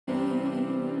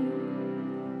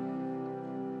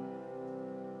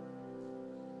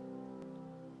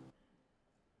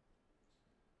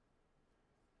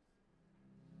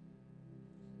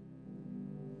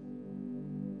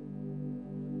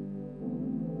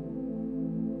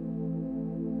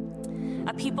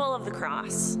a people of the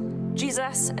cross.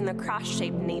 Jesus and the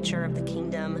cross-shaped nature of the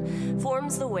kingdom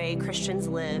forms the way Christians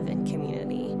live in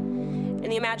community. In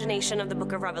the imagination of the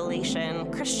book of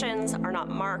Revelation, Christians are not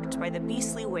marked by the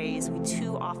beastly ways we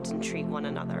too often treat one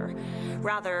another.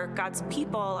 Rather, God's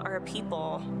people are a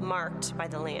people marked by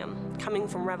the Lamb, coming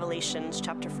from Revelation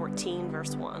chapter 14,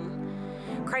 verse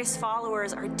 1. Christ's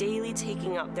followers are daily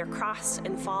taking up their cross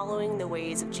and following the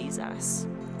ways of Jesus.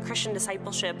 Christian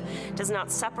discipleship does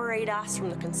not separate us from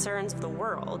the concerns of the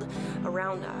world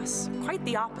around us. Quite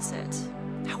the opposite.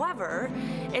 However,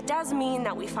 it does mean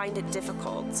that we find it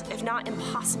difficult, if not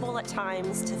impossible at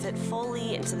times, to fit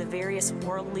fully into the various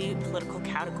worldly political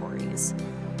categories.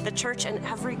 The church in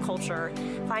every culture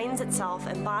finds itself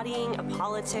embodying a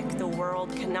politic the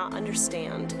world cannot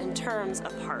understand in terms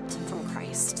apart from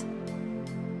Christ.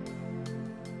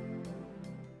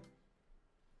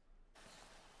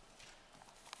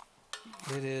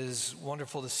 It is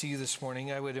wonderful to see you this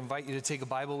morning. I would invite you to take a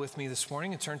Bible with me this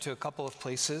morning and turn to a couple of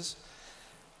places.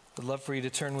 I'd love for you to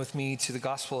turn with me to the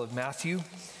Gospel of Matthew,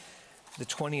 the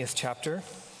 20th chapter,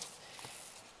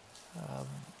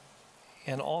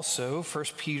 and also 1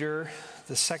 Peter,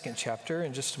 the 2nd chapter.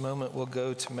 In just a moment, we'll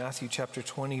go to Matthew chapter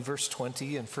 20, verse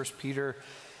 20, and 1 Peter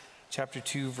chapter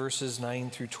 2, verses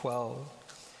 9 through 12.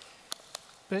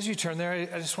 But as you turn there,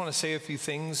 I just want to say a few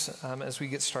things as we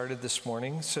get started this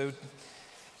morning. So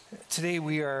today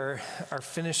we are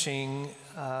finishing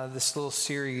this little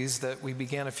series that we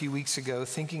began a few weeks ago,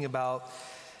 thinking about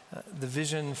the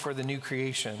vision for the new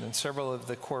creation and several of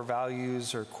the core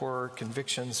values or core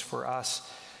convictions for us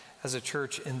as a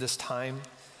church in this time.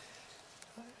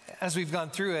 As we've gone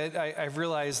through it, I've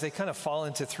realized they kind of fall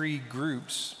into three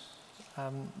groups.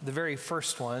 The very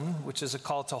first one, which is a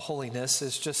call to holiness,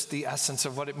 is just the essence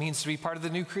of what it means to be part of the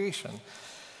new creation.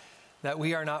 That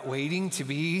we are not waiting to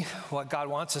be what God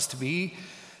wants us to be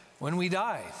when we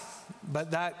die, but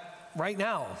that right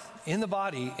now, in the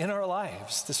body, in our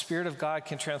lives, the Spirit of God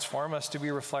can transform us to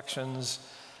be reflections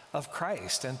of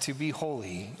Christ and to be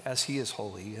holy as He is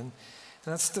holy. And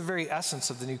that's the very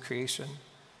essence of the new creation.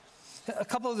 A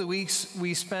couple of the weeks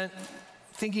we spent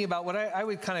thinking about what I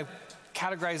would kind of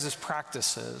categorize as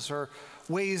practices or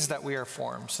ways that we are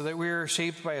formed, so that we are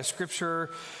shaped by a scripture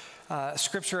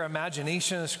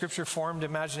imagination, a scripture-formed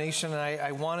imagination. And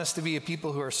I want us to be a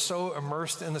people who are so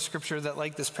immersed in the scripture that,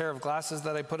 like this pair of glasses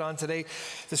that I put on today,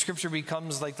 the scripture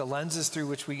becomes like the lenses through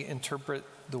which we interpret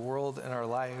the world and our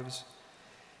lives.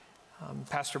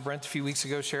 Pastor Brent a few weeks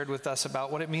ago shared with us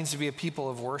about what it means to be a people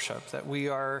of worship, that we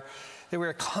are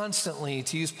constantly,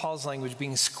 to use Paul's language,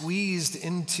 being squeezed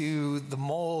into the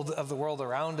mold of the world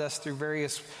around us through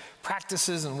various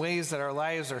practices and ways that our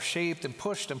lives are shaped and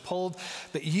pushed and pulled.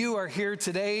 But you are here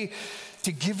today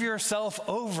to give yourself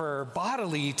over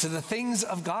bodily to the things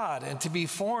of God and to be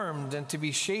formed and to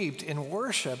be shaped in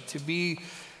worship, to be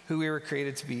who we were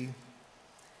created to be.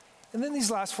 And then these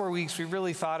last 4 weeks, we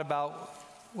really thought about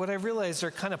what I realized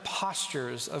are kind of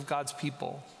postures of God's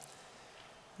people.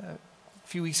 A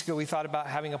few weeks ago, we thought about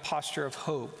having a posture of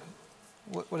hope.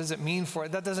 What does it mean for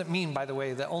it? That doesn't mean, by the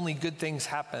way, that only good things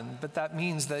happen, but that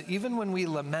means that even when we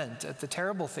lament at the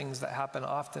terrible things that happen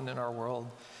often in our world,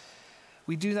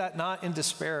 we do that not in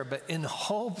despair, but in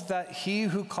hope that He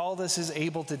who called us is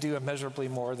able to do immeasurably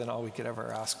more than all we could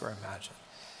ever ask or imagine.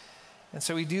 And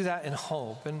so we do that in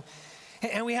hope.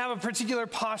 And we have a particular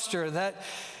posture that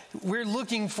we're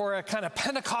looking for a kind of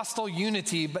Pentecostal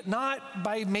unity, but not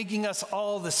by making us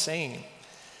all the same.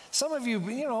 Some of you,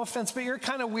 no offense, but you're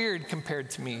kind of weird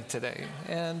compared to me today.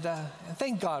 And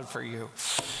thank God for you.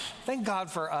 Thank God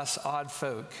for us odd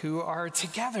folk who are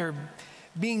together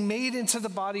being made into the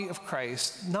body of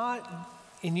Christ, not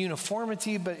in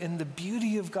uniformity, but in the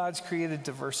beauty of God's created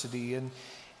diversity. And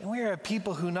we are a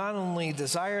people who not only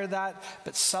desire that,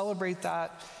 but celebrate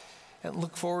that and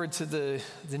look forward to the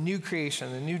new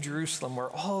creation, the new Jerusalem, where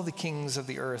all the kings of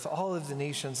the earth, all of the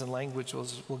nations and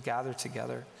languages will gather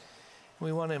together.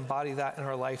 We want to embody that in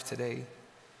our life today.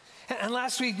 And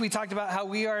last week we talked about how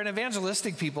we are an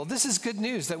evangelistic people. This is good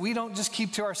news, that we don't just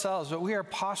keep to ourselves, but we are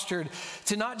postured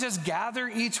to not just gather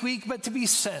each week, but to be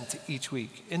sent each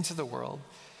week into the world,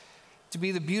 to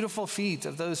be the beautiful feet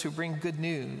of those who bring good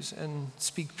news and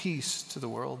speak peace to the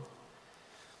world.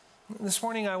 This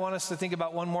morning I want us to think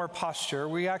about one more posture.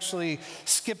 We actually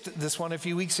skipped this one a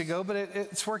few weeks ago, but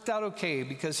it's worked out okay,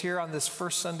 because here on this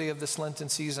first Sunday of this Lenten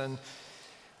season,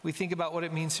 we think about what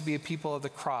it means to be a people of the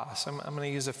cross. I'm going to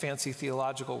use a fancy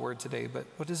theological word today, but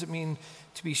what does it mean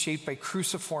to be shaped by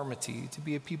cruciformity, to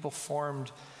be a people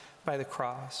formed by the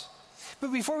cross?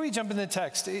 But before we jump into the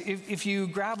text, if you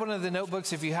grab one of the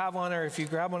notebooks, if you have one, or if you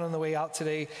grab one on the way out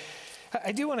today,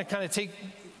 I do want to kind of take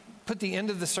put the end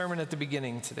of the sermon at the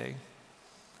beginning today.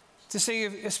 To say,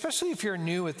 especially if you're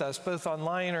new with us, both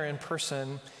online or in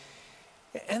person,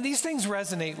 and these things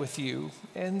resonate with you,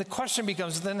 and the question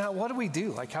becomes, then what do we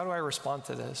do? Like, how do I respond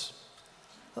to this?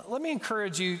 Let me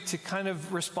encourage you to kind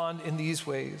of respond in these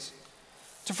ways.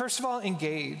 To first of all,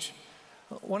 engage.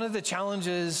 One of the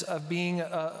challenges of being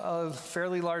a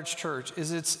fairly large church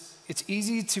is it's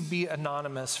easy to be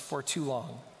anonymous for too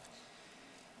long.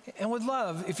 And would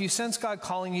love if you sense God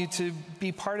calling you to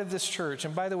be part of this church.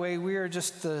 And by the way, we are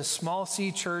just the small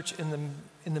C church in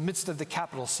the midst of the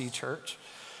capital C church.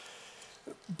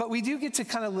 But we do get to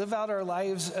kind of live out our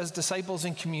lives as disciples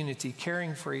in community,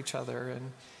 caring for each other.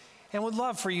 And would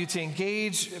love for you to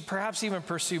engage, perhaps even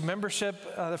pursue membership.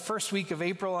 The first week of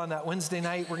April on that Wednesday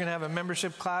night, we're going to have a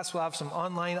membership class. We'll have some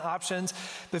online options.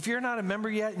 But if you're not a member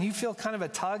yet and you feel kind of a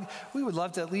tug, we would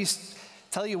love to at least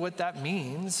tell you what that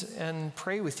means and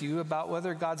pray with you about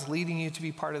whether God's leading you to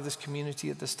be part of this community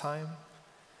at this time.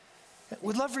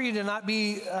 We'd love for you to not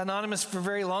be anonymous for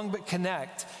very long, but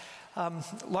connect.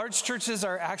 Large churches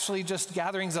are actually just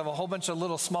gatherings of a whole bunch of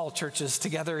little small churches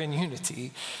together in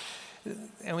unity.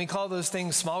 And we call those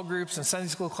things small groups and Sunday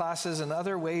school classes and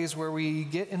other ways where we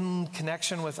get in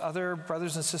connection with other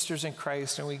brothers and sisters in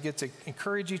Christ, and we get to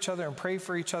encourage each other and pray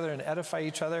for each other and edify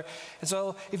each other. And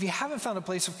so if you haven't found a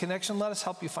place of connection, let us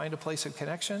help you find a place of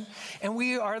connection. And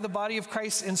we are the body of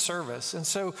Christ in service. And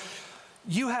so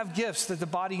you have gifts that the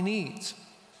body needs.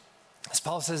 As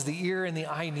Paul says, the ear and the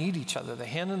eye need each other. The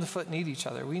hand and the foot need each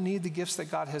other. We need the gifts that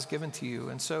God has given to you.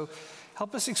 And so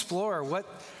help us explore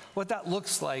what that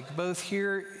looks like, both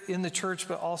here in the church,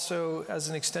 but also as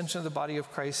an extension of the body of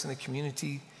Christ in the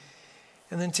community.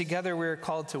 And then together we're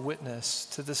called to witness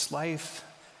to this life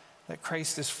that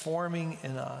Christ is forming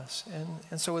in us.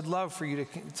 And so I'd love for you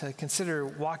to consider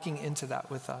walking into that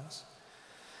with us.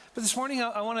 But this morning,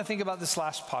 I want to think about this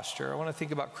last posture. I want to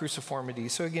think about cruciformity.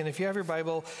 So again, if you have your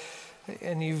Bible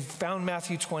and you've found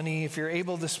Matthew 20, if you're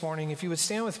able this morning, if you would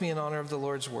stand with me in honor of the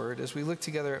Lord's word as we look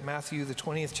together at Matthew, the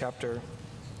 20th chapter,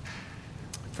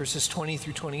 verses 20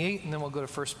 through 28, and then we'll go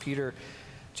to 1 Peter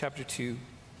chapter 2.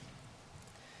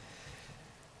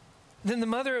 Then the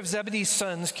mother of Zebedee's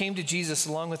sons came to Jesus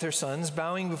along with her sons.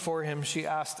 Bowing before him, she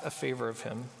asked a favor of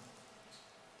him.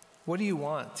 "What do you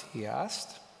want?" he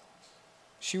asked.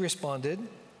 She responded,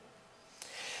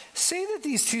 "Say that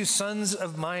these two sons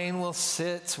of mine will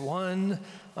sit, one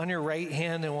on your right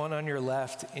hand and one on your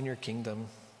left, in your kingdom."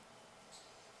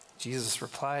 Jesus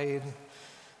replied,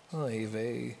 "Oy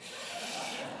vey.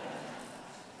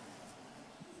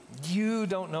 You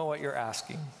don't know what you're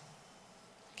asking.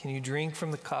 Can you drink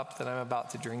from the cup that I'm about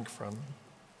to drink from?"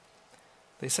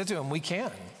 They said to him, "We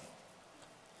can."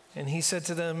 And he said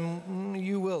to them,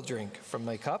 "You will drink from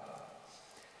my cup.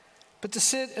 But to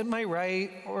sit at my right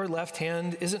or left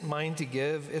hand isn't mine to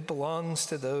give. It belongs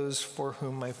to those for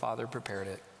whom my Father prepared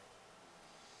it."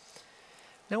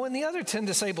 Now, when the other 10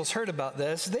 disciples heard about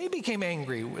this, they became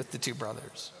angry with the two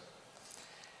brothers.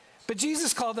 But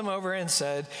Jesus called them over and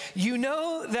said, "You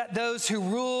know that those who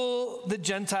rule the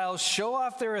Gentiles show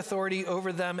off their authority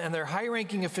over them, and their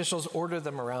high-ranking officials order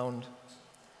them around."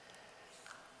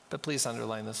 But please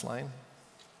underline this line.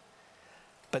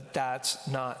 But that's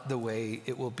not the way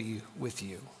it will be with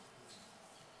you.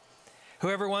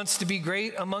 Whoever wants to be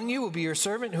great among you will be your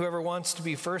servant. Whoever wants to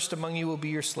be first among you will be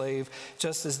your slave,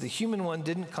 just as the human one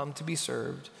didn't come to be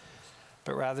served,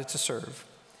 but rather to serve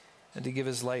and to give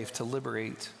his life to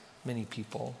liberate many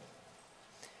people.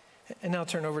 And now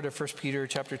turn over to 1 Peter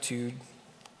chapter 2,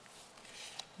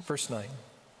 verse 9.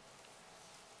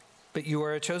 "But you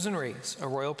are a chosen race, a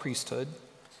royal priesthood,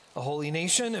 a holy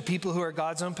nation, a people who are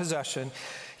God's own possession.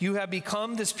 You have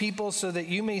become this people so that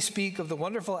you may speak of the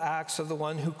wonderful acts of the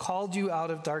one who called you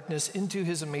out of darkness into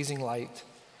his amazing light.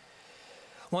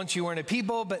 Once you weren't a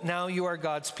people, but now you are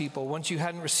God's people. Once you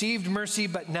hadn't received mercy,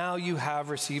 but now you have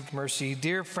received mercy.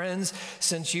 Dear friends,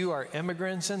 since you are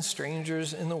immigrants and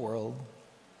strangers in the world,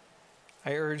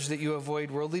 I urge that you avoid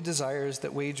worldly desires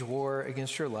that wage war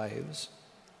against your lives.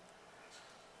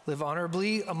 Live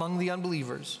honorably among the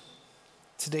unbelievers.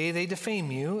 Today they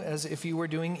defame you as if you were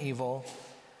doing evil,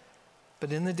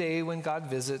 but in the day when God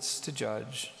visits to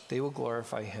judge, they will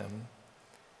glorify him,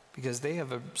 because they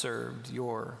have observed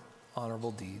your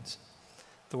honorable deeds."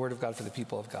 The word of God for the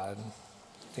people of God.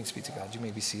 Thanks be to God. You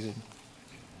may be seated.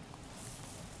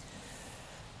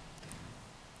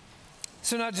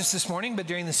 So not just this morning, but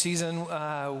during the season,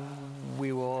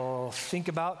 we will think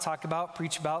about, talk about,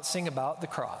 preach about, sing about the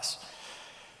cross.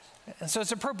 And so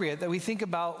it's appropriate that we think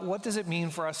about what does it mean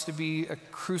for us to be a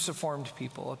cruciformed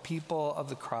people, a people of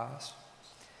the cross.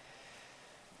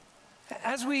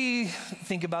 As we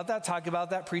think about that, talk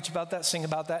about that, preach about that, sing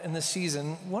about that in this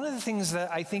season, one of the things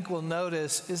that I think we'll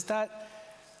notice is that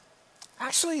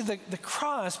actually the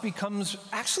cross becomes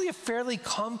actually a fairly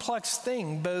complex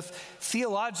thing, both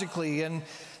theologically, and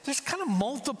there's kind of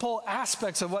multiple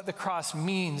aspects of what the cross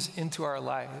means into our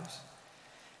lives.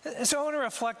 And so I want to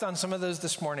reflect on some of those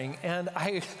this morning. And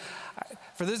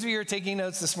for those of you who are taking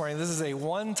notes this morning, this is a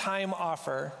one-time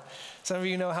offer. Some of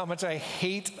you know how much I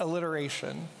hate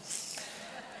alliteration.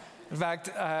 In fact,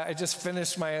 I just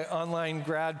finished my online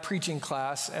grad preaching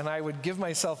class, and I would give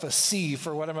myself a C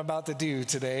for what I'm about to do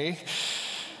today.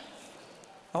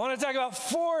 I want to talk about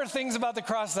 4 things about the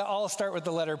cross that all start with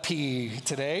the letter P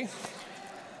today.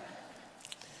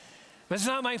 But it's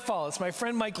not my fault. It's my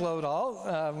friend Mike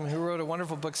Lodahl, who wrote a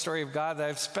wonderful book, Story of God, that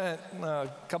I've spent a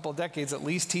couple of decades at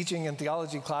least teaching in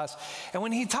theology class. And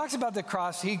when he talks about the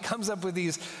cross, he comes up with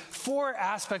these 4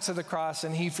 aspects of the cross,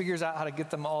 and he figures out how to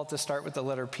get them all to start with the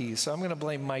letter P. So I'm going to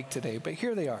blame Mike today, but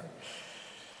here they are.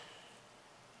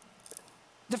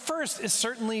 The first is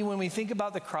certainly when we think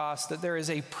about the cross, that there is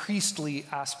a priestly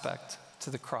aspect to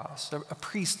the cross, a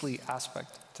priestly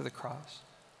aspect to the cross.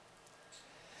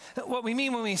 What we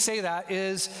mean when we say that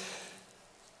is,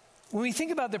 when we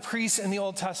think about the priests in the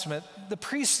Old Testament, the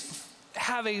priests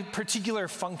have a particular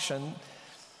function.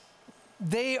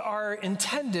 They are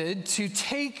intended to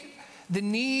take the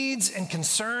needs and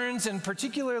concerns, and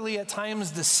particularly at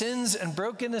times the sins and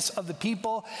brokenness of the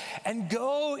people, and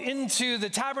go into the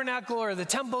tabernacle or the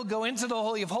temple, go into the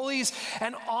Holy of Holies,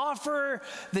 and offer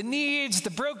the needs,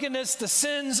 the brokenness, the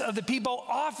sins of the people,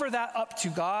 offer that up to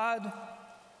God.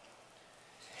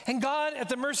 And God at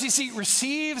the mercy seat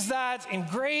receives that in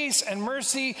grace and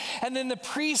mercy, and then the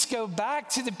priests go back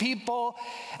to the people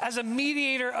as a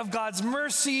mediator of God's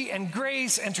mercy and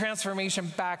grace and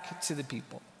transformation back to the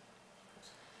people.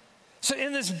 So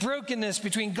in this brokenness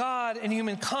between God and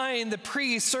humankind, the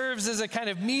priest serves as a kind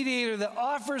of mediator that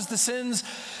offers the sins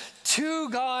to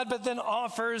God, but then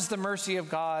offers the mercy of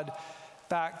God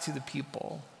back to the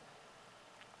people.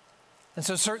 And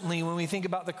so certainly when we think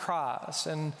about the cross,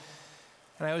 and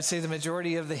I would say the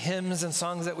majority of the hymns and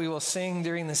songs that we will sing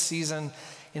during this season,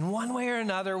 in one way or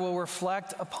another, will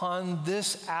reflect upon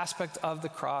this aspect of the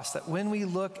cross, that when we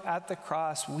look at the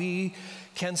cross, we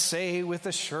can say with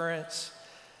assurance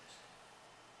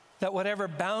that whatever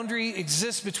boundary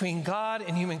exists between God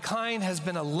and humankind has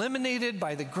been eliminated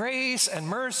by the grace and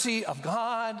mercy of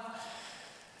God.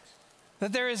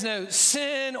 That there is no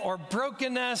sin or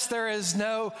brokenness, there is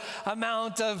no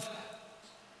amount of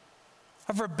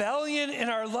rebellion in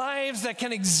our lives that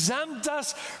can exempt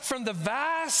us from the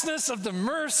vastness of the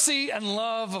mercy and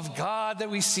love of God that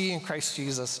we see in Christ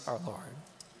Jesus our Lord.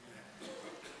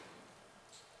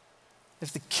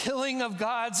 If the killing of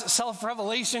God's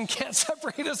self-revelation can't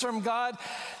separate us from God,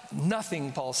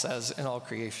 nothing, Paul says, in all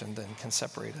creation then can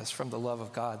separate us from the love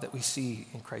of God that we see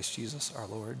in Christ Jesus our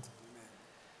Lord.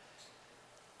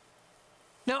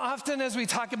 Now, often as we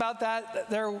talk about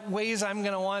that, there are ways I'm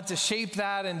going to want to shape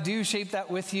that and do shape that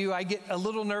with you. I get a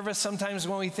little nervous sometimes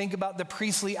when we think about the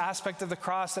priestly aspect of the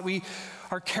cross, that we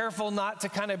are careful not to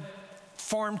kind of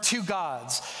form 2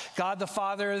 gods. God the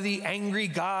Father, the angry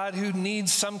God who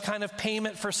needs some kind of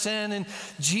payment for sin, and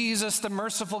Jesus, the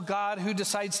merciful God who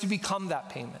decides to become that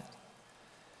payment.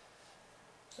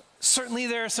 Certainly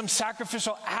there are some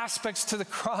sacrificial aspects to the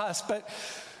cross, but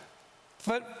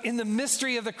in the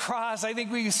mystery of the cross, I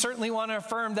think we certainly want to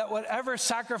affirm that whatever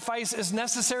sacrifice is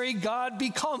necessary, God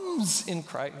becomes in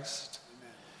Christ.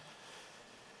 Amen.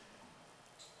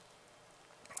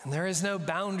 And there is no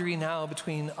boundary now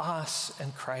between us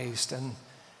and Christ, and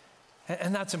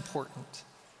that's important.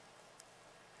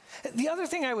 The other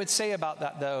thing I would say about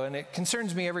that, though, and it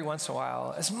concerns me every once in a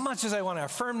while, as much as I want to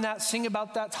affirm that, sing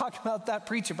about that, talk about that,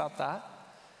 preach about that,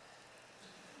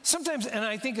 sometimes, and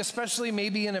I think especially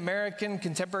maybe in American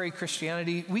contemporary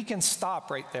Christianity, we can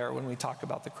stop right there when we talk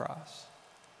about the cross.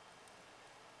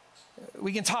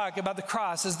 We can talk about the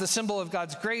cross as the symbol of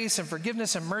God's grace and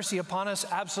forgiveness and mercy upon us.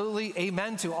 Absolutely,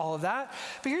 amen to all of that.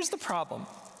 But here's the problem.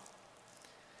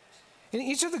 In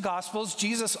each of the Gospels,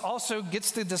 Jesus also gets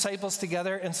the disciples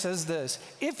together and says this: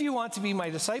 if you want to be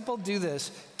my disciple, do this.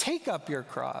 Take up your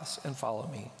cross and follow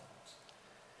me.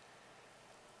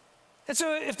 And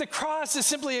so if the cross is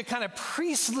simply a kind of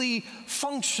priestly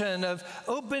function of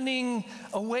opening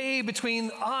a way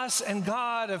between us and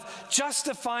God, of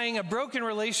justifying a broken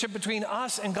relationship between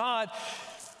us and God,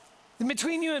 then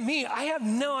between you and me, I have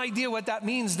no idea what that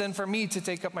means then for me to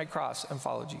take up my cross and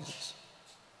follow Jesus.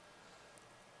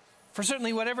 For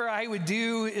certainly whatever I would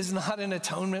do is not an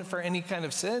atonement for any kind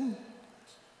of sin.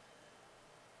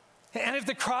 And if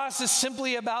the cross is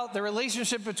simply about the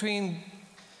relationship between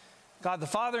God the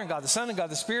Father and God the Son and God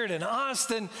the Spirit and us,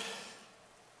 then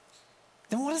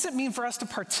what does it mean for us to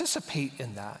participate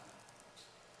in that?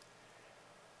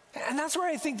 And that's where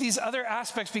I think these other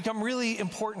aspects become really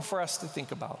important for us to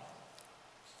think about.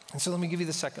 And so let me give you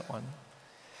the second one.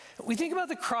 We think about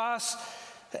the cross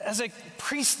as a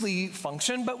priestly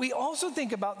function, but we also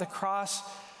think about the cross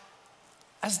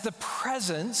as the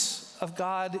presence of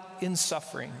God in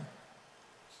suffering.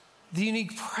 The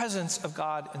unique presence of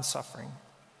God in suffering.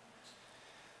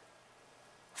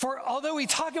 For although we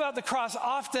talk about the cross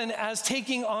often as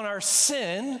taking on our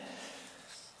sin,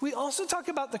 we also talk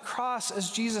about the cross as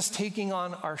Jesus taking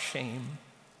on our shame.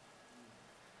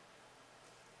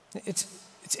 It's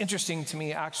interesting to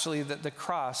me, actually, that the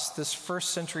cross, this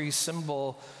first century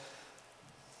symbol,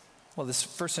 this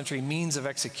first century means of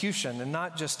execution, and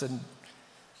not just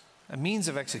a means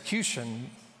of execution,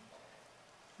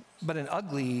 but an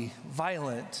ugly,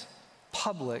 violent,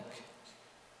 public,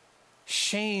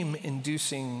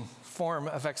 shame-inducing form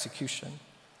of execution.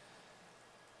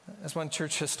 As one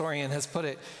church historian has put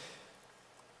it,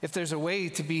 if there's a way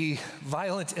to be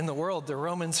violent in the world, the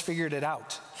Romans figured it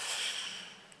out.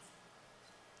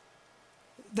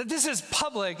 That this is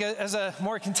public, as a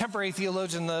more contemporary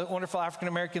theologian, the wonderful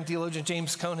African-American theologian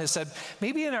James Cone has said,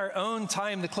 maybe in our own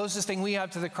time, the closest thing we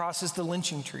have to the cross is the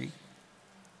lynching tree.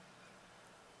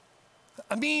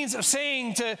 A means of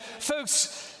saying to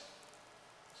folks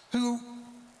who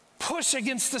push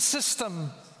against the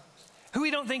system, who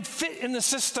we don't think fit in the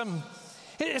system,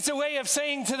 it's a way of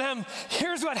saying to them,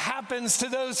 here's what happens to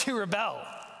those who rebel.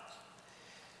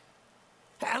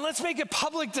 And let's make a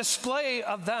public display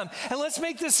of them. And let's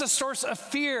make this a source of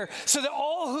fear so that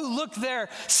all who look there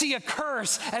see a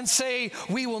curse and say,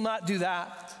 we will not do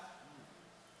that.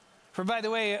 For by the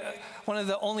way, one of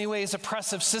the only ways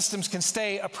oppressive systems can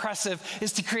stay oppressive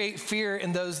is to create fear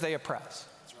in those they oppress.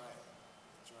 That's right.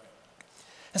 That's right.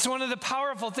 And so one of the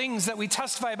powerful things that we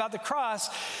testify about the cross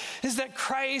is that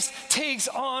Christ takes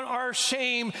on our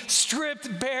shame,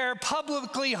 stripped bare,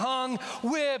 publicly hung,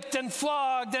 whipped and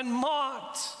flogged and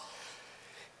mocked.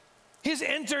 He's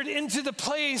entered into the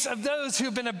place of those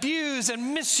who've been abused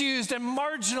and misused and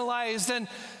marginalized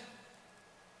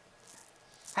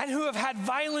and who have had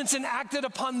violence enacted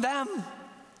upon them.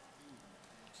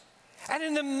 And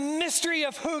in the mystery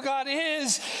of who God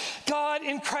is, God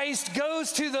in Christ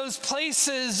goes to those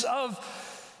places of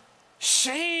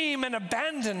shame and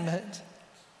abandonment.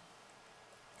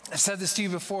 I've said this to you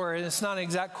before, and it's not an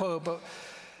exact quote,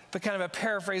 but kind of a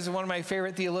paraphrase of one of my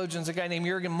favorite theologians, a guy named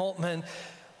Jürgen Moltmann,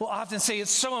 will often say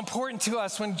it's so important to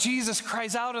us when Jesus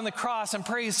cries out on the cross and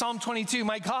prays Psalm 22,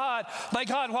 my God,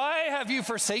 why have you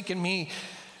forsaken me?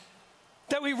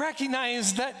 That we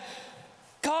recognize that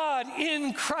God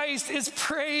in Christ is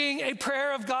praying a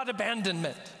prayer of God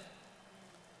abandonment.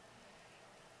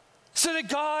 So that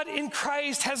God in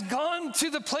Christ has gone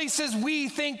to the places we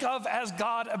think of as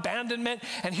God abandonment.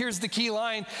 And here's the key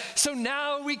line. So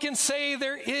now we can say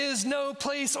there is no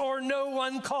place or no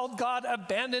one called God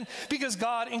abandoned because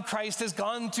God in Christ has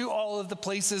gone to all of the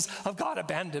places of God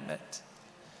abandonment.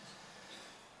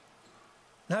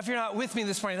 Now, if you're not with me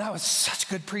this morning, that was such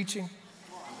good preaching.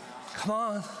 Come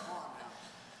on.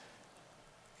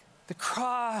 The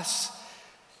cross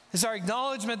is our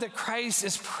acknowledgement that Christ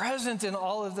is present in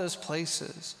all of those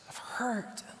places of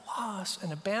hurt and loss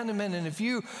and abandonment. And if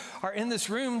you are in this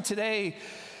room today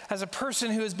as a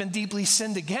person who has been deeply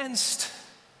sinned against,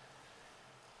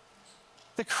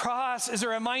 the cross is a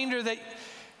reminder that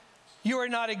you are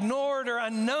not ignored or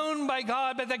unknown by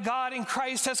God, but that God in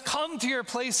Christ has come to your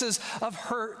places of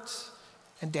hurt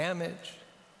and damage.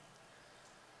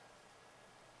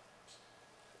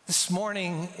 This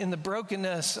morning, in the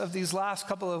brokenness of these last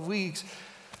couple of weeks,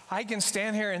 I can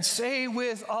stand here and say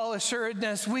with all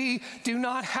assuredness, we do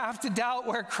not have to doubt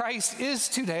where Christ is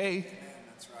today.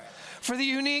 That's right. For the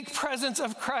unique presence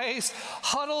of Christ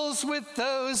huddles with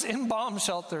those in bomb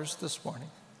shelters this morning.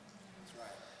 That's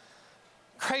right.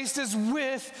 Christ is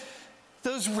with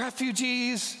those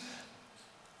refugees,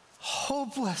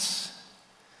 hopeless,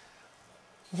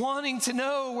 wanting to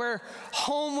know where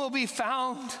home will be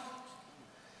found.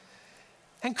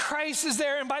 And Christ is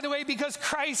there. And by the way, because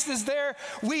Christ is there,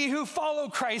 we who follow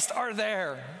Christ are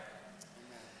there. Amen.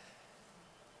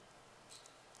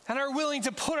 And are willing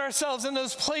to put ourselves in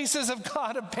those places of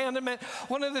God abandonment.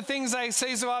 One of the things I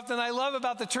say so often I love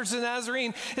about the Church of the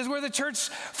Nazarene is we're the church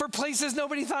for places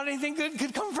nobody thought anything good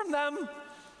could come from them.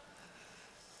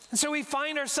 And so we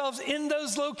find ourselves in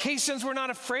those locations. We're not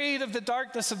afraid of the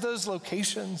darkness of those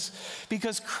locations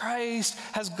because Christ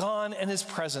has gone and is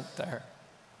present there.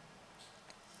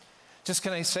 Just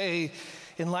can I say,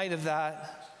 in light of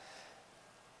that,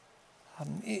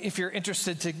 if you're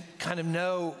interested to kind of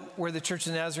know where the Church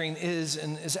of the Nazarene is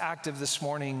and is active this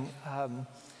morning, I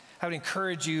would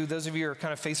encourage you, those of you who are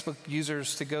kind of Facebook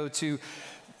users, to go to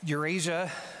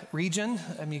Eurasia region.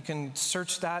 You can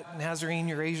search that, Nazarene,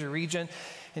 Eurasia region,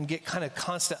 and get kind of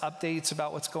constant updates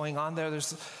about what's going on there.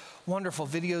 There's wonderful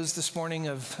videos this morning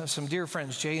of some dear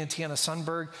friends, Jay and Tiana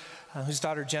Sundberg, whose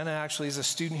daughter Jenna actually is a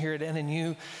student here at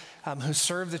NNU, who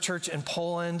serve the church in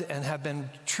Poland and have been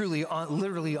truly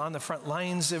literally on the front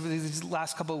lines over these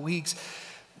last couple of weeks,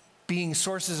 being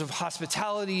sources of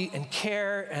hospitality and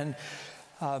care and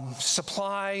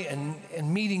supply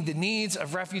and meeting the needs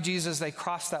of refugees as they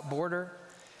cross that border.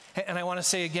 And I want to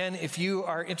say again, if you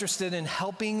are interested in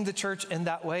helping the church in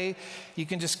that way, you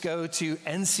can just go to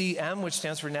NCM, which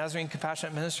stands for Nazarene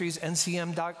Compassionate Ministries,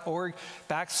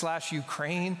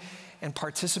 ncm.org/Ukraine, and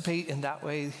participate in that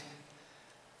way.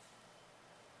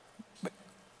 But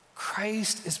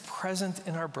Christ is present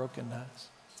in our brokenness.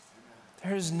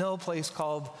 There is no place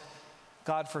called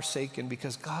God forsaken,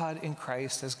 because God in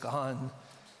Christ has gone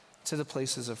to the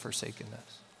places of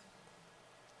forsakenness.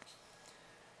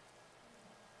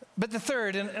 But the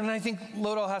third, and I think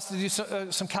Lodal has to do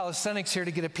some calisthenics here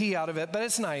to get a pee out of it, but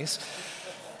it's nice.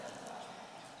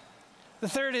 The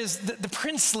third is the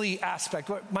princely aspect,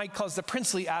 what Mike calls the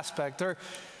princely aspect, or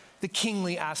the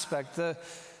kingly aspect.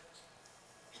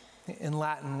 In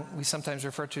Latin, we sometimes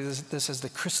refer to this as the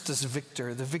Christus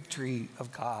Victor, the victory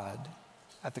of God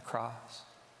at the cross.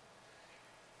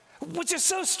 Which is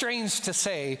so strange to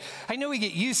say. I know we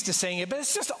get used to saying it, but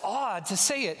it's just odd to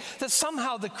say it, that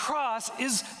somehow the cross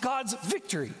is God's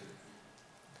victory.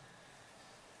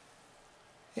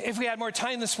 If we had more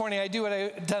time this morning, I'd do what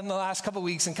I've done the last couple of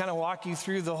weeks and kind of walk you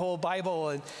through the whole Bible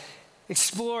and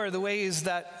explore the ways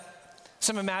that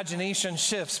some imagination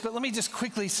shifts. But let me just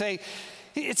quickly say,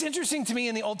 it's interesting to me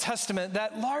in the Old Testament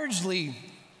that largely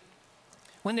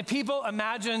when the people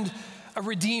imagined a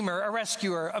redeemer, a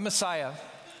rescuer, a Messiah,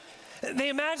 they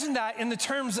imagined that in the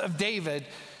terms of David,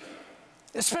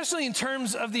 especially in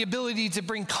terms of the ability to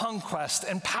bring conquest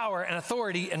and power and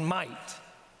authority and might.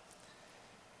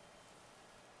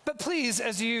 But please,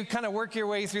 as you kind of work your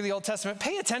way through the Old Testament,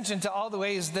 pay attention to all the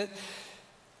ways that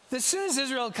as soon as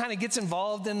Israel kind of gets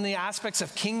involved in the aspects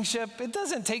of kingship, it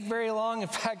doesn't take very long. In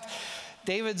fact,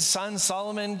 David's son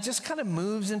Solomon just kind of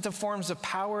moves into forms of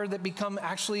power that become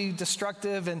actually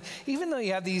destructive. And even though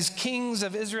you have these kings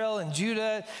of Israel and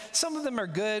Judah, some of them are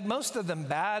good, most of them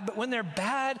bad. But when they're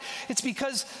bad, it's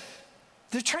because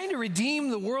they're trying to redeem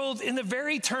the world in the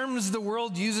very terms the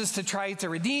world uses to try to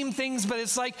redeem things. But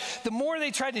it's like the more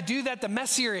they try to do that, the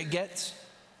messier it gets.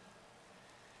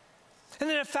 And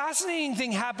then a fascinating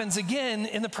thing happens again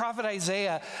in the prophet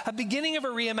Isaiah, a beginning of a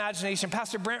reimagination.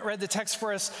 Pastor Brent read the text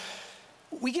for us.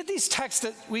 We get these texts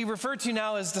that we refer to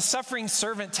now as the suffering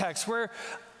servant text, where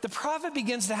the prophet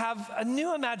begins to have a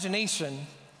new imagination.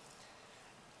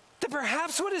 That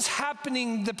perhaps what is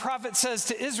happening, the prophet says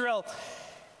to Israel,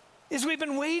 is we've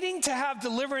been waiting to have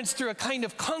deliverance through a kind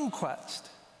of conquest.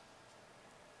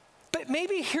 But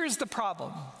maybe here's the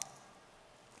problem.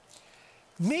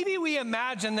 Maybe we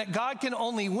imagine that God can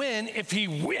only win if he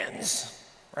wins,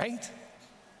 right?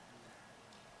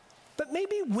 But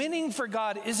maybe winning for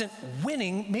God isn't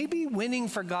winning. Maybe winning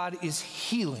for God is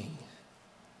healing.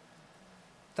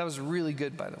 That was really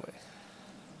good, by the way.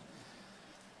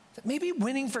 That maybe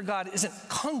winning for God isn't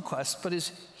conquest, but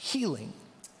is healing.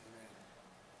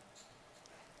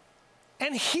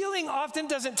 And healing often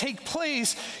doesn't take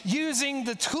place using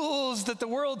the tools that the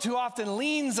world too often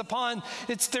leans upon.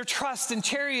 It's their trust in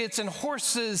chariots and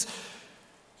horses.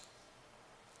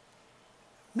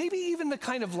 Maybe even the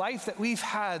kind of life that we've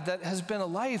had that has been a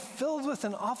life filled with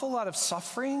an awful lot of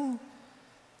suffering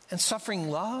and suffering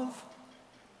love.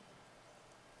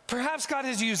 Perhaps God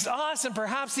has used us, and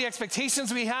perhaps the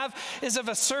expectations we have is of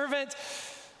a servant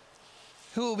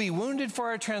who will be wounded for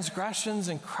our transgressions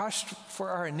and crushed for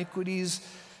our iniquities.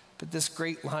 But this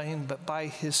great line, but by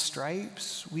his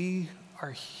stripes we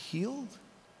are healed.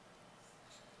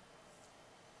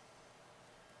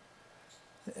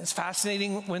 It's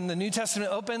fascinating when the New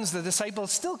Testament opens, the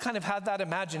disciples still kind of had that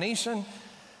imagination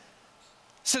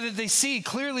so that they see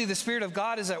clearly the Spirit of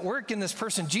God is at work in this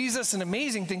person, Jesus, and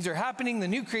amazing things are happening. The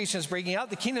new creation is breaking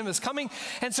out. The kingdom is coming.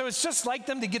 And so it's just like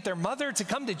them to get their mother to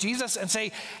come to Jesus and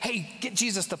say, hey, get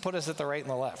Jesus to put us at the right and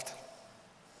the left.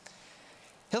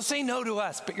 He'll say no to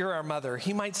us, but you're our mother.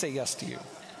 He might say yes to you.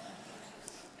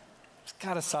 He's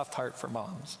got a soft heart for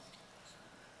moms.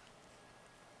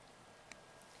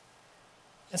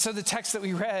 And so the text that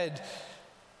we read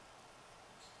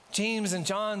James and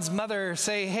John's mother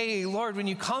say, hey, Lord, when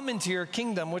you come into your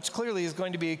kingdom, which clearly is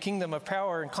going to be a kingdom of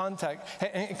power and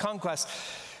conquest,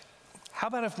 how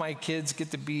about if my kids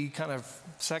get to be kind of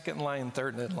second in line,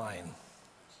 third in line,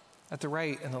 at the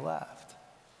right and the left?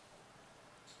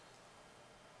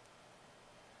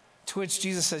 To which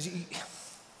Jesus says,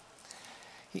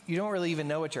 you don't really even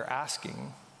know what you're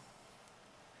asking.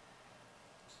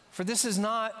 For this is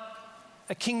not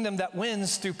a kingdom that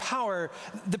wins through power.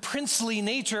 The princely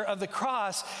nature of the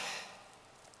cross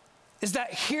is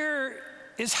that here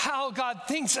is how God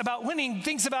thinks about winning,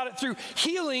 thinks about it through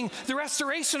healing, the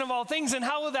restoration of all things. And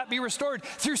how will that be restored?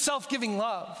 Through self-giving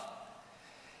love.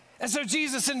 And so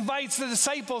Jesus invites the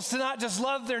disciples to not just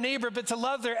love their neighbor, but to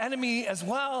love their enemy as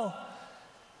well.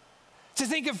 To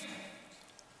think of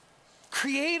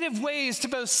creative ways to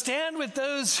both stand with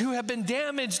those who have been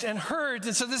damaged and hurt.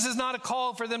 And so this is not a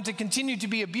call for them to continue to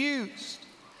be abused,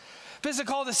 but it's a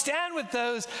call to stand with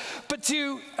those, but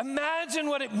to imagine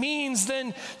what it means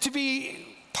then to be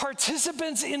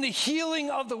participants in the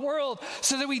healing of the world,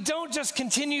 so that we don't just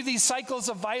continue these cycles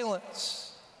of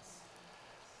violence,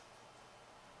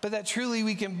 but that truly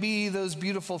we can be those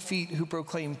beautiful feet who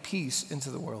proclaim peace into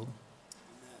the world.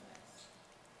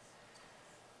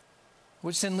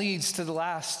 Which then leads to the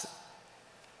last,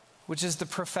 which is the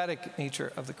prophetic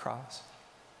nature of the cross.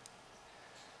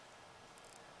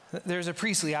 There's a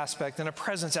priestly aspect and a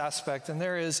presence aspect, and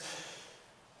there's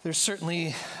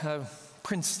certainly a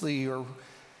princely or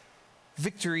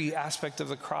victory aspect of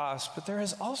the cross, but there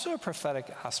is also a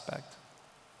prophetic aspect.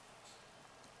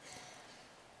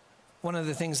 One of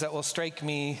the things that will strike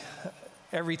me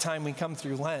every time we come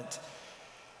through Lent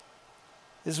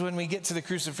is when we get to the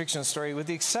crucifixion story, with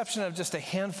the exception of just a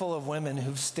handful of women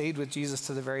who've stayed with Jesus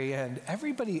to the very end,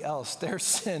 everybody else, their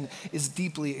sin is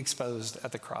deeply exposed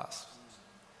at the cross.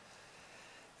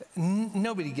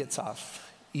 Nobody gets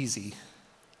off easy.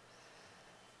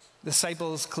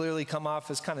 Disciples clearly come off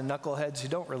as kind of knuckleheads who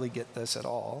don't really get this at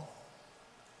all,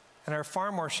 and are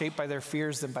far more shaped by their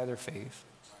fears than by their faith.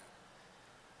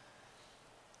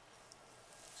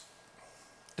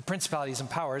 The principalities and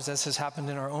powers, as has happened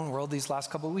in our own world these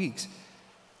last couple of weeks,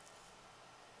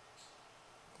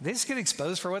 they just get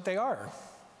exposed for what they are.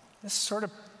 This sort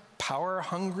of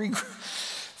power-hungry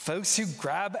folks who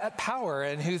grab at power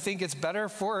and who think it's better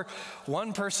for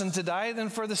one person to die than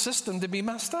for the system to be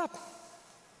messed up.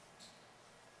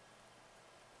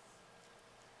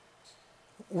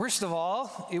 Worst of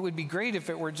all, it would be great if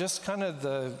it were just kind of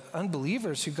the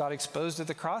unbelievers who got exposed at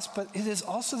the cross, but it is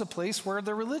also the place where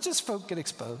the religious folk get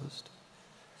exposed,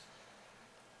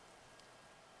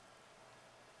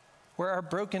 where our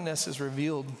brokenness is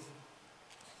revealed.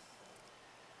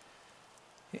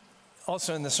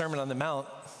 Also in the Sermon on the Mount,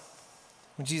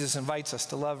 when Jesus invites us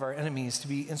to love our enemies, to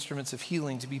be instruments of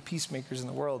healing, to be peacemakers in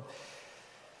the world,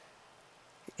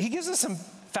 he gives us some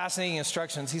fascinating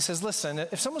instructions. He says, listen,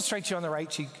 if someone strikes you on the right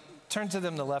cheek, turn to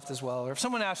them the left as well. Or if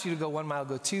someone asks you to go 1 mile,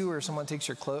 go 2. Or if someone takes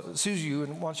your cloak, sues you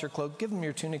and wants your cloak, give them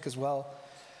your tunic as well.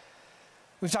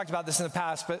 We've talked about this in the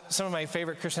past, but some of my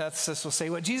favorite Christian ethicists will say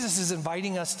what Jesus is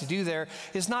inviting us to do there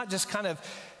is not just kind of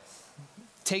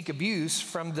take abuse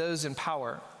from those in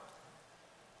power.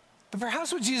 But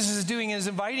perhaps what Jesus is doing is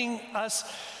inviting us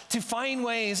to find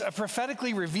ways of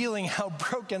prophetically revealing how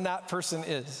broken that person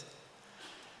is.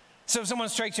 So if someone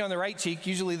strikes you on the right cheek,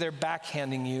 usually they're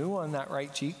backhanding you on that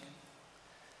right cheek.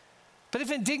 But if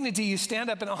in dignity you stand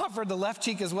up and offer the left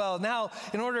cheek as well, now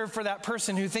in order for that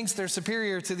person who thinks they're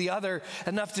superior to the other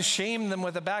enough to shame them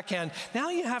with a backhand,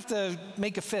 now you have to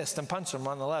make a fist and punch them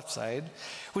on the left side,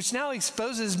 which now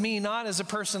exposes me not as a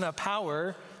person of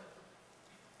power.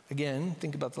 Again,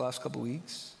 think about the last couple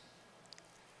weeks.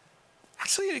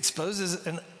 Actually, it exposes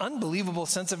an unbelievable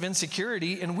sense of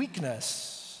insecurity and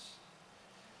weakness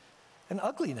and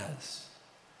ugliness.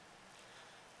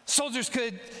 Soldiers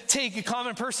could take a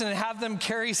common person and have them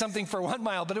carry something for 1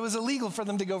 mile, but it was illegal for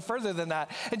them to go further than that.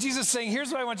 And Jesus is saying,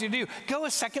 here's what I want you to do. Go a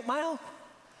 2nd mile.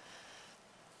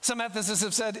 Some ethicists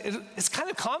have said it's kind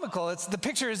of comical. The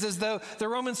picture is as though the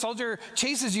Roman soldier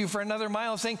chases you for another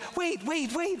mile saying, wait,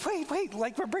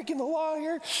 like we're breaking the law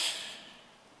here.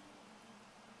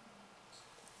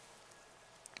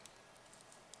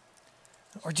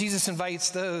 Or Jesus invites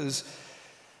those.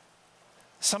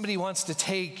 Somebody wants to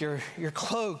take your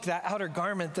cloak, that outer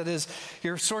garment that is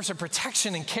your source of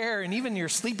protection and care, and even your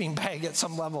sleeping bag at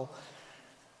some level.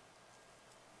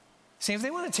 See, if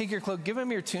they want to take your cloak, give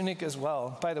them your tunic as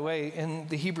well. By the way, in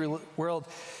the Hebrew world,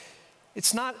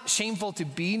 it's not shameful to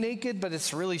be naked, but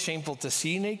it's really shameful to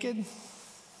see naked.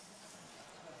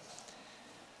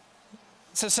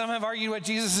 So some have argued what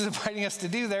Jesus is inviting us to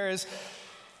do there is,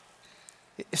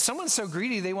 if someone's so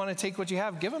greedy they want to take what you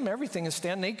have, give them everything and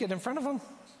stand naked in front of them.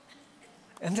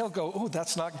 And they'll go, oh,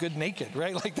 that's not good naked,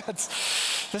 right? Like that's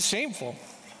shameful.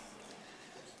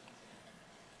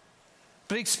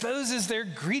 But it exposes their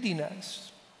greediness.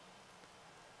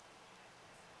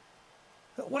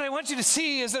 What I want you to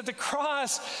see is that the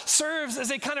cross serves as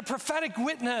a kind of prophetic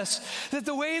witness that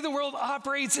the way the world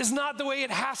operates is not the way it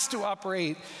has to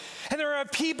operate. And there are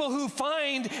people who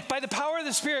find, by the power of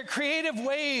the Spirit, creative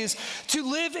ways to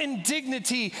live in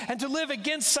dignity and to live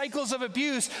against cycles of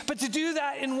abuse, but to do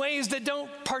that in ways that don't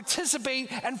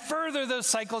participate and further those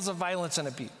cycles of violence and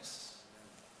abuse.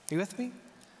 Are you with me?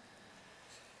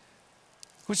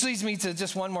 Which leads me to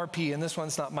just one more P, and this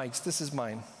one's not Mike's, this is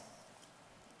mine.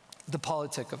 The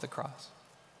politic of the cross.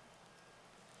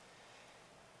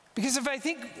 Because I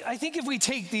think if we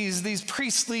take these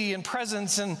priestly and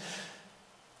presence and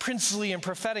princely and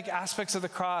prophetic aspects of the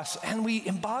cross and we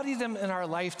embody them in our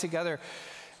life together,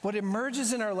 what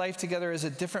emerges in our life together is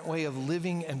a different way of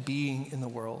living and being in the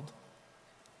world,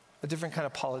 a different kind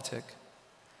of politic.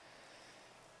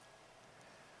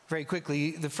 Very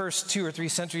quickly, the first 2 or 3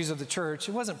 centuries of the church,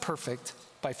 it wasn't perfect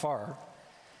by far.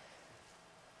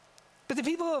 But the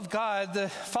people of God, the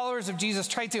followers of Jesus,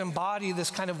 tried to embody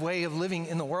this kind of way of living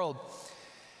in the world.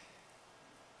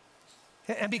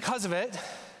 And because of it,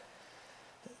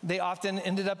 they often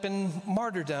ended up in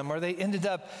martyrdom, or they ended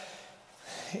up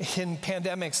in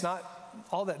pandemics, not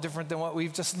all that different than what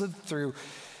we've just lived through,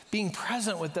 being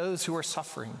present with those who are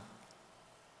suffering.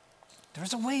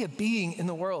 There's a way of being in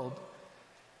the world.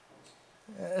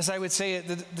 As I would say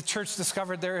it, the church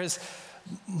discovered there is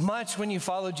much when you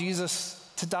follow Jesus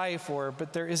to die for,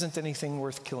 but there isn't anything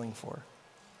worth killing for.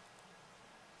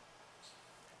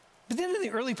 But then in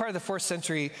the early part of the 4th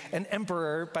century, an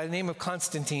emperor by the name of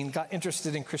Constantine got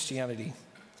interested in Christianity. In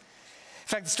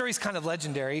fact, the story's kind of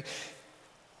legendary.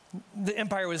 The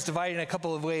empire was divided in a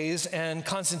couple of ways, and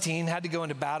Constantine had to go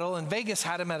into battle, and Vegas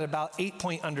had him at about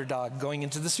 8-point underdog going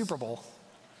into the Super Bowl.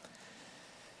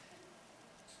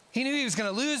 He knew he was going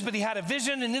to lose, but he had a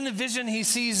vision, and in the vision he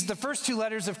sees the first 2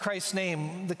 letters of Christ's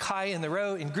name, the chi and the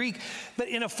rho in Greek, but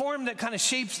in a form that kind of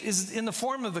is in the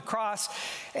form of the cross.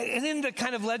 And in the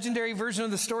kind of legendary version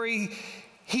of the story,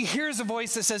 he hears a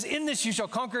voice that says, "In this you shall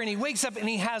conquer," and he wakes up and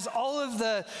he has all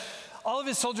of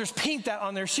his soldiers paint that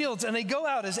on their shields, and they go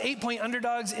out as 8-point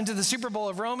underdogs into the Super Bowl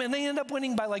of Rome, and they end up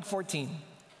winning by like 14.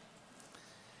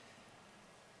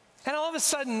 And all of a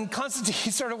sudden,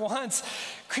 Constantine sort of wants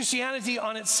Christianity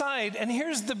on its side. And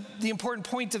here's the important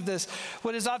point of this.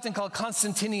 What is often called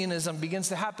Constantinianism begins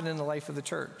to happen in the life of the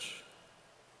church.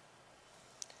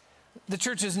 The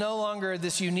church is no longer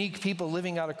this unique people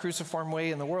living out a cruciform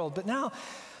way in the world, but now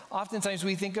oftentimes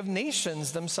we think of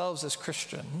nations themselves as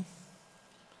Christian.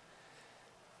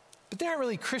 But they aren't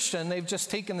really Christian. They've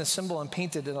just taken the symbol and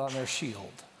painted it on their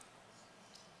shield.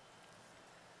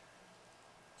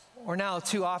 Or now,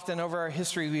 too often over our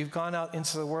history, we've gone out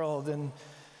into the world, and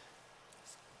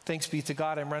thanks be to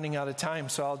God, I'm running out of time,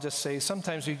 so I'll just say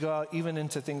sometimes we go out even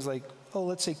into things like,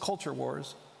 let's say culture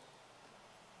wars.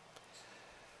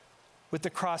 With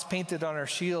the cross painted on our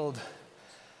shield,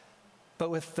 but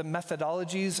with the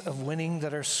methodologies of winning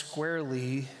that are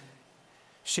squarely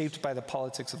shaped by the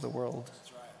politics of the world.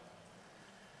 That's right.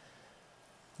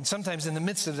 And sometimes in the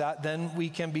midst of that, then we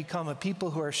can become a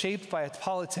people who are shaped by a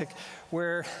politic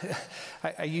where,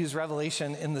 I use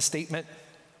Revelation in the statement,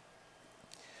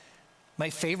 my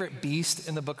favorite beast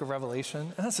in the book of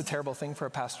Revelation, and that's a terrible thing for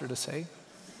a pastor to say.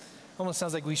 Almost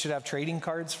sounds like we should have trading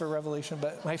cards for Revelation,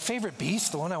 but my favorite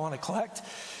beast, the one I want to collect,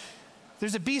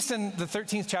 there's a beast in the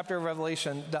 13th chapter of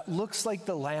Revelation that looks like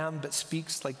the lamb but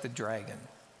speaks like the dragon.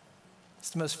 It's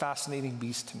the most fascinating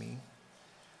beast to me.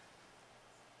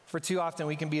 For too often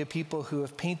we can be a people who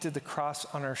have painted the cross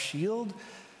on our shield,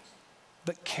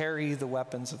 but carry the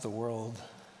weapons of the world.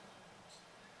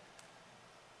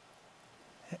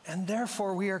 And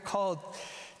therefore we are called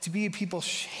to be a people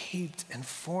shaped and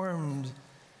formed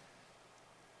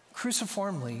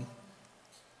cruciformly.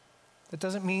 That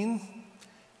doesn't mean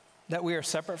that we are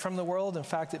separate from the world. In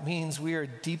fact, it means we are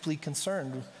deeply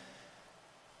concerned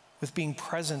with being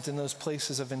present in those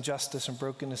places of injustice and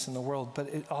brokenness in the world. But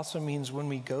it also means when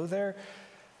we go there,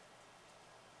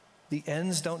 the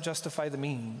ends don't justify the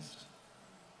means.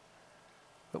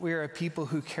 But we are a people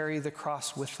who carry the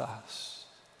cross with us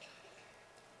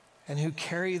and who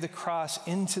carry the cross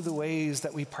into the ways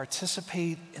that we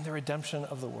participate in the redemption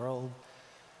of the world,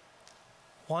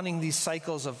 wanting these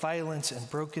cycles of violence and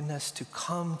brokenness to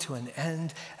come to an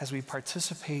end as we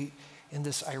participate in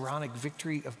this ironic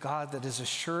victory of God that is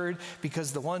assured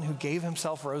because the one who gave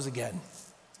himself rose again.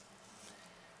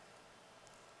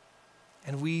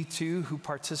 And we too, who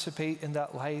participate in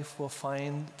that life, will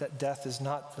find that death is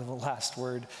not the last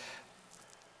word,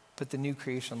 but the new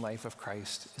creation life of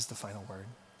Christ is the final word.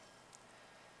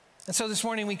 And so this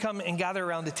morning we come and gather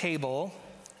around the table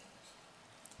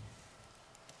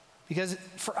because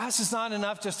for us it's not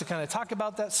enough just to kind of talk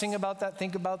about that, sing about that,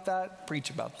 think about that, preach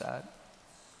about that.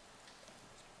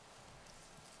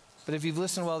 But if you've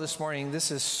listened well this morning,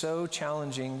 this is so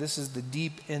challenging. This is the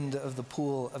deep end of the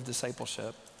pool of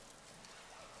discipleship.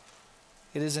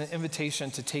 It is an invitation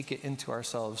to take it into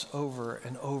ourselves over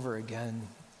and over again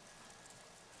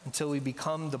until we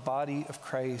become the body of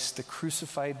Christ, the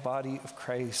crucified body of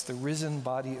Christ, the risen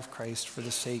body of Christ for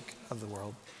the sake of the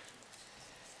world.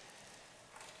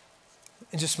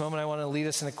 In just a moment, I want to lead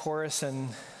us in a chorus, and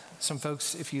some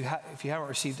folks, if you haven't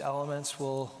received elements,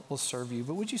 will serve you.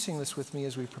 But would you sing this with me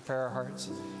as we prepare our hearts?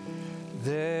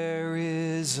 There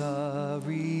is a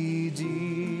Redeemer,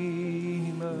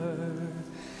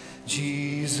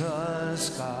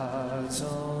 Jesus, God's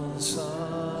own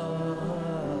Son,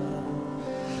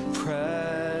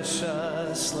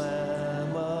 precious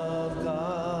Lamb of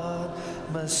God,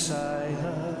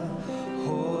 Messiah,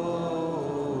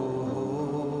 Holy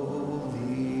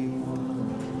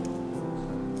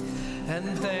One.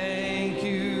 And thank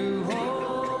you,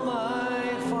 oh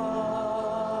my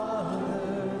Father,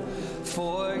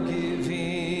 for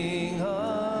giving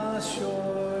us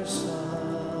your Son.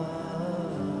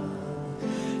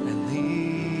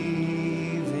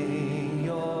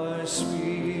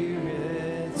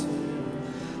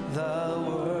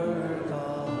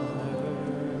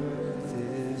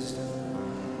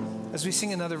 As we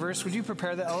sing another verse, would you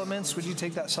prepare the elements? Would you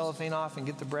take that cellophane off and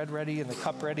get the bread ready and the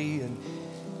cup ready? And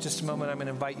in just a moment, I'm going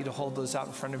to invite you to hold those out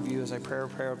in front of you as I pray a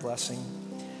prayer of blessing.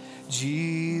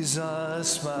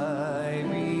 Jesus, my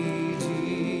Redeemer,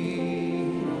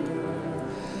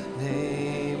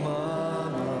 name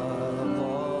above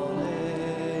all names,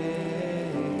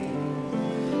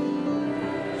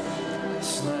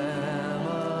 Lamb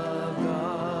of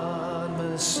God,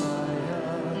 Messiah.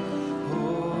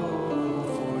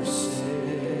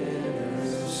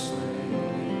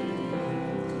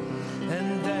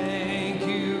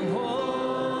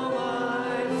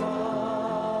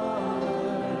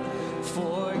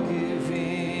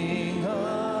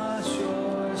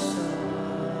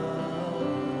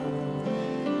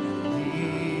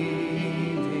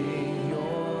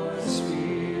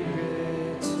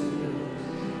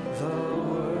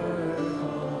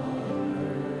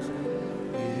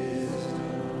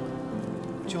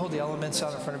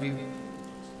 Out in front of you.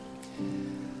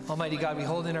 Almighty God, we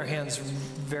hold in our hands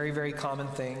very, very common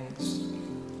things.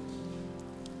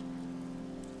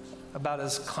 About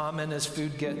as common as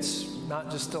food gets,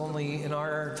 not just only in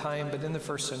our time, but in the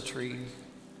first century.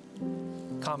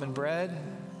 Common bread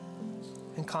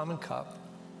and common cup.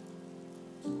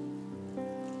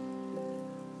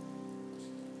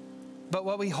 But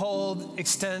what we hold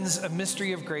extends a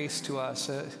mystery of grace to us,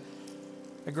 a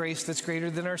grace that's greater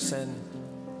than our sin.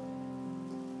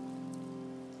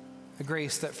 A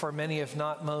grace that for many, if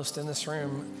not most in this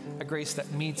room, a grace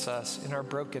that meets us in our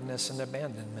brokenness and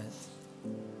abandonment.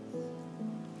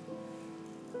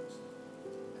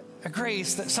 A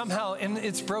grace that somehow in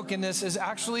its brokenness is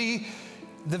actually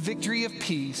the victory of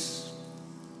peace.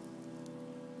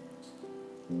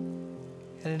 And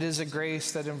it is a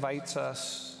grace that invites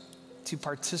us to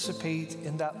participate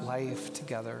in that life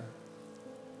together.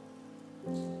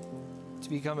 To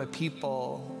become a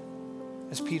people,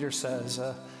 as Peter says,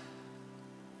 a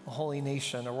holy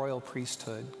nation, a royal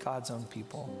priesthood, God's own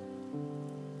people.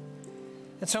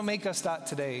 And so make us that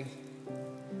today.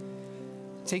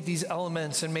 Take these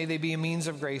elements and may they be a means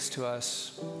of grace to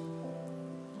us.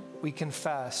 We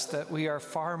confess that we are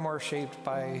far more shaped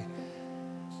by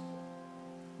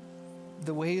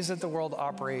the ways that the world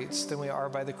operates than we are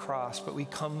by the cross, but we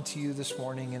come to you this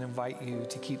morning and invite you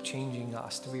to keep changing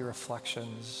us to be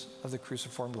reflections of the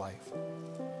cruciformed life.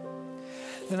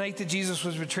 The night that Jesus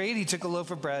was betrayed, he took a loaf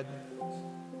of bread.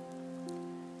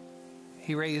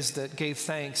 He raised it, gave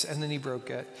thanks, and then he broke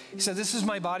it. He said, "This is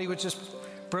my body which is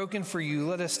broken for you.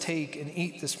 Let us take and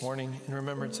eat this morning in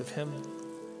remembrance of him."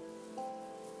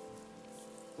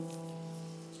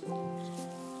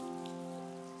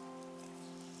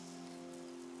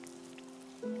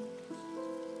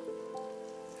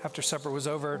 After supper was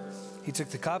over, he took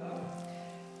the cup,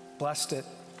 blessed it,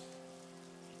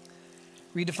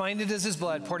 redefined it as his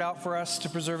blood, poured out for us to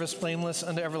preserve us blameless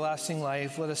unto everlasting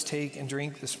life. Let us take and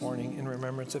drink this morning in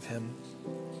remembrance of him.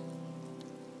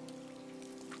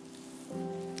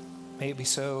 May it be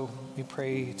so, we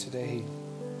pray today.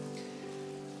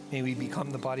 May we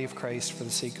become the body of Christ for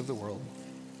the sake of the world.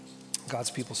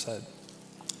 God's people said,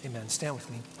 Amen. Stand with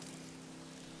me.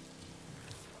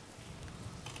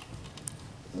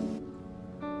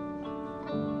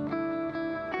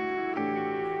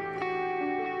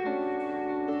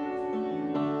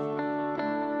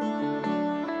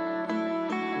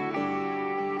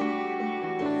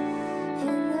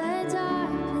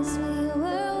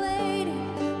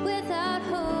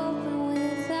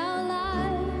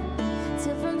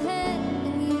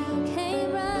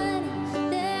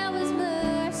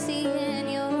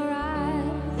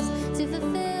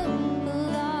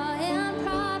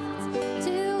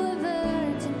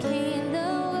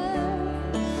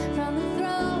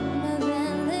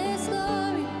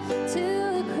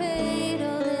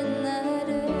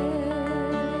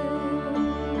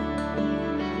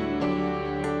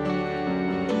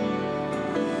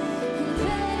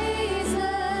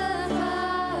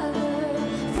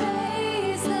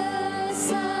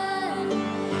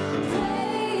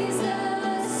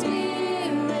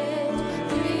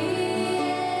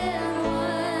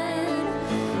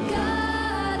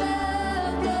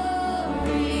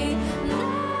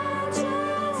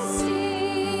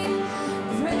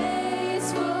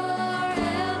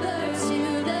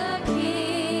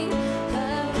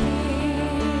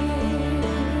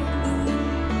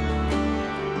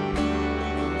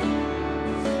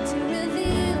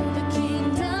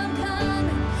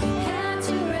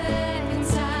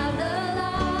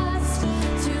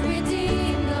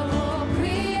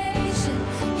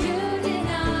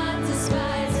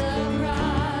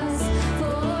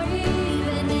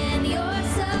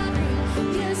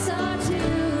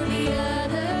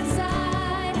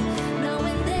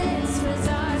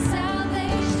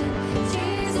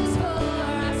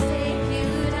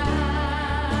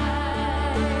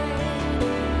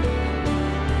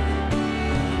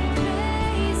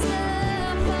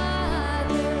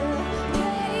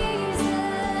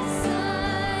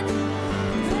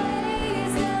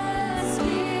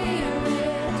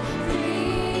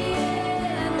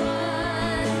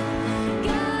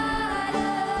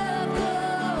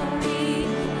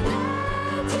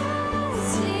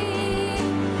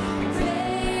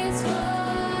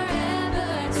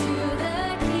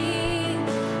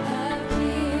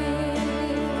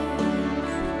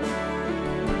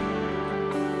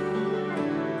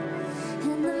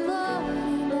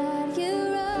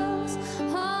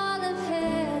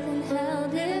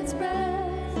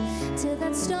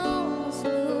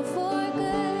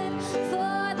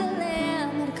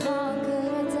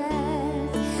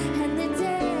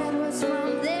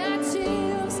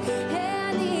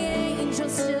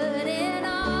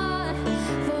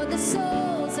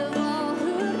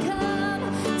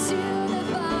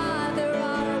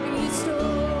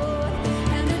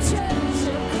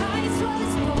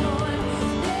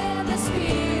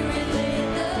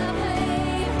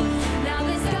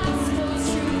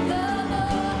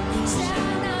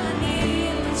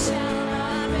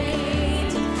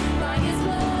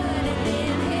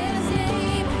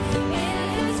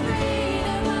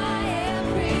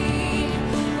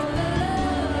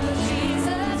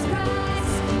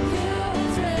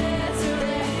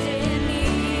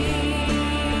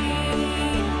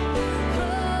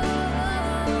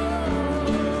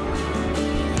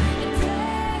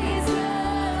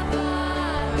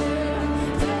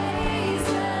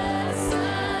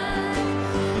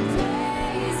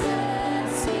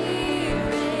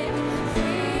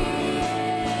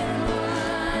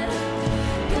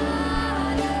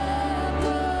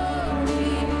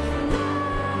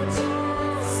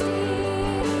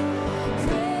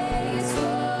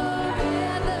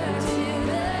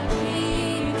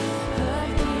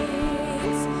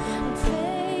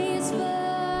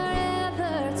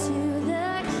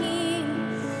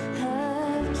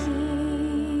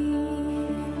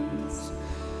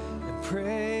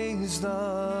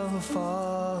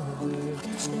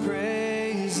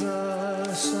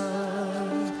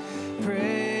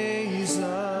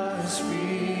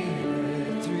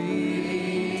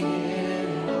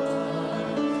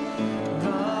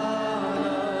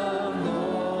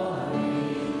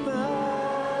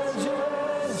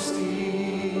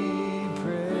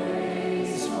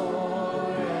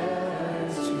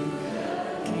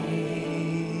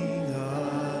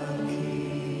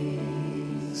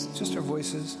 Just our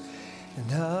voices.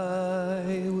 And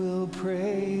I will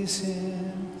praise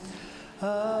him.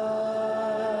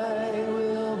 I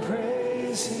will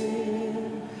praise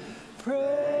him.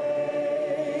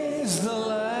 Praise the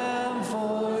Lamb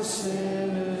for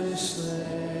sinners slain.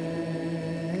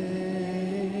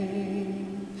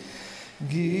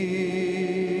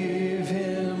 Give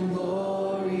him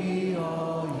glory,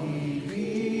 all ye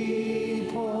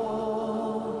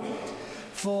people,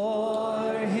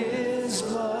 for his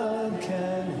blood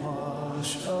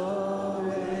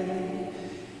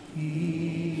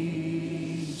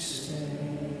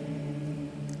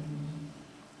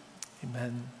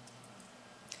Amen.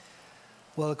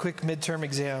 Well, a quick midterm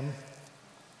exam.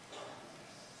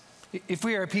 If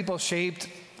we are a people shaped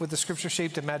with a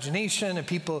scripture-shaped imagination, a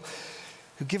people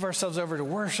who give ourselves over to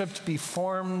worship, to be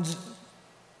formed,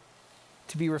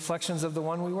 to be reflections of the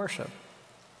one we worship.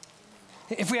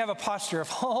 If we have a posture of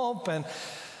hope and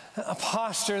a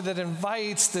posture that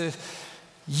invites the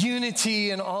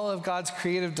unity in all of God's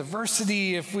creative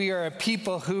diversity, if we are a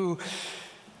people who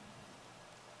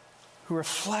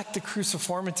reflect the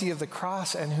cruciformity of the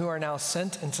cross and who are now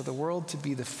sent into the world to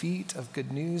be the feet of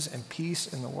good news and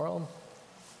peace in the world.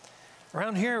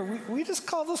 Around here, we just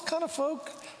call those kind of folk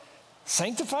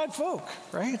sanctified folk,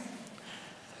 right?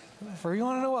 If you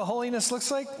want to know what holiness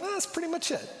looks like, that's pretty much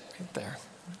it right there.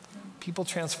 People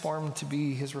transformed to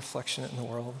be his reflection in the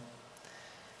world.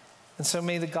 And so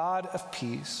may the God of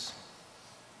peace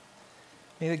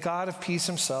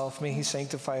himself, may he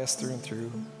sanctify us through and through.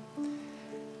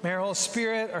 May our whole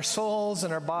spirit, our souls,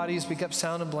 and our bodies be kept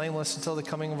sound and blameless until the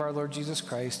coming of our Lord Jesus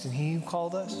Christ. And he who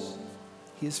called us,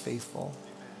 he is faithful.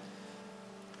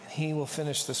 And he will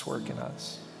finish this work in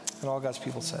us. And all God's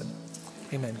people said,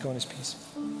 amen. Go in his peace.